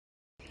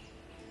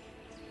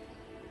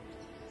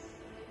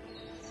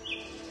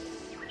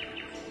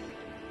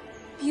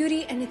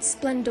and its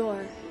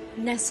splendor,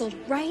 nestled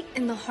right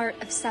in the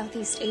heart of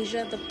Southeast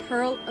Asia, the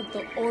pearl of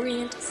the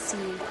Orient Sea.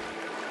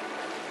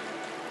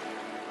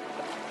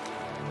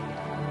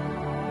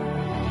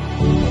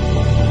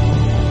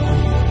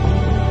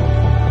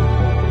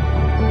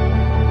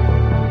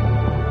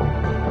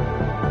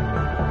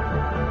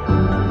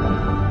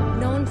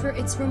 Known for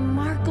its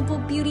remarkable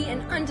beauty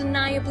and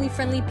undeniably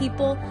friendly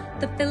people,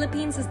 the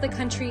Philippines is the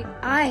country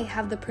I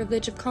have the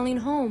privilege of calling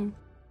home.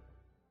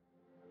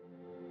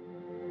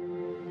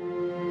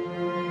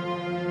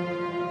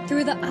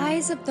 Through the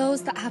eyes of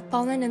those that have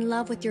fallen in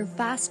love with your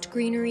vast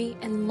greenery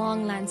and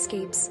long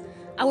landscapes,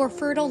 our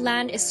fertile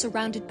land is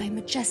surrounded by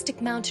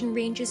majestic mountain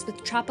ranges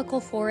with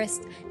tropical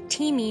forests,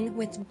 teeming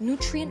with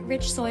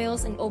nutrient-rich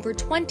soils and over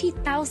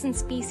 20,000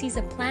 species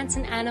of plants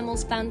and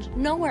animals found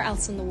nowhere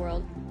else in the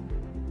world.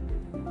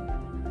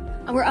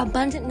 Our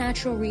abundant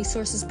natural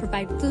resources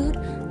provide food,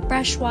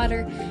 fresh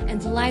water,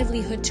 and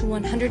livelihood to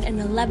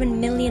 111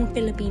 million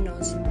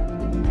Filipinos.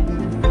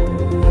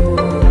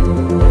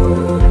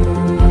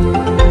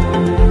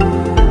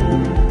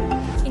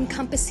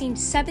 Encompassing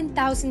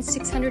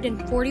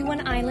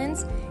 7,641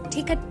 islands,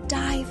 take a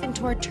dive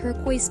into our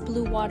turquoise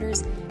blue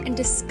waters and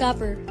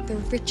discover the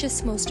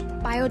richest, most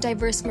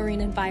biodiverse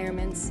marine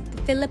environments.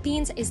 The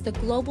Philippines is the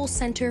global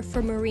center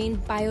for marine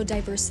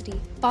biodiversity,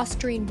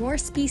 fostering more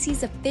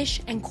species of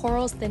fish and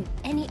corals than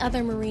any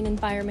other marine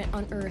environment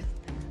on Earth.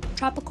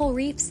 Tropical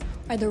reefs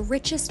are the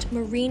richest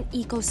marine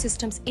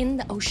ecosystems in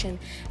the ocean,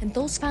 and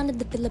those found in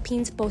the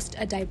Philippines boast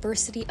a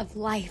diversity of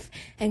life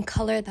and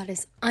color that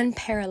is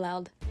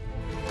unparalleled.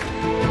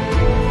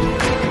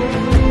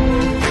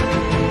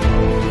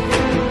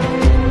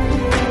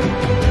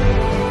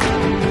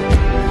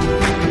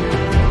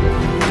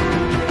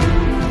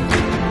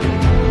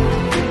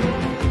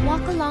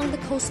 Walk along the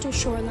coastal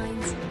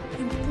shorelines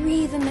and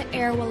breathe in the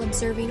air while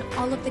observing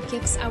all of the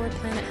gifts our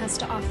planet has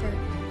to offer.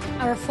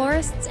 Our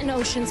forests and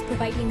oceans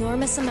provide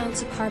enormous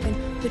amounts of carbon,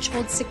 which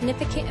holds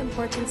significant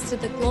importance to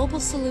the global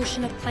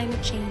solution of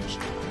climate change.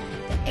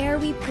 The air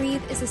we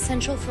breathe is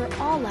essential for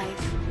all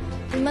life.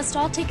 We must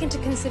all take into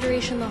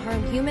consideration the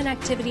harm human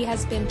activity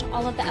has been to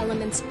all of the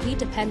elements we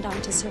depend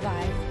on to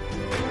survive.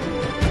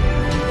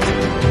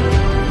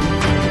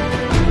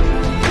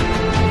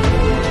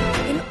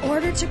 In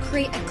order to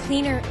create a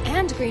cleaner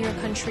and greener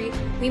country,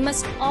 we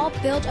must all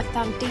build a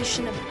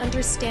foundation of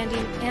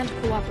understanding and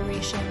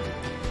cooperation.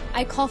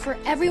 I call for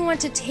everyone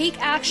to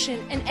take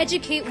action and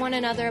educate one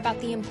another about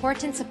the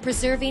importance of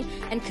preserving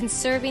and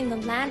conserving the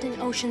land and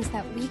oceans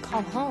that we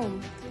call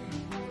home.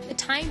 The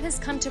time has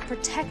come to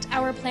protect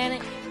our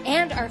planet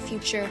and our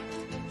future.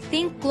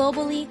 Think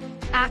globally,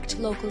 act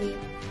locally.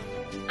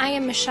 I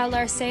am Michelle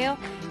Arceo,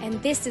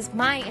 and this is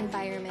my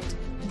environment,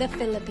 the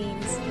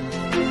Philippines.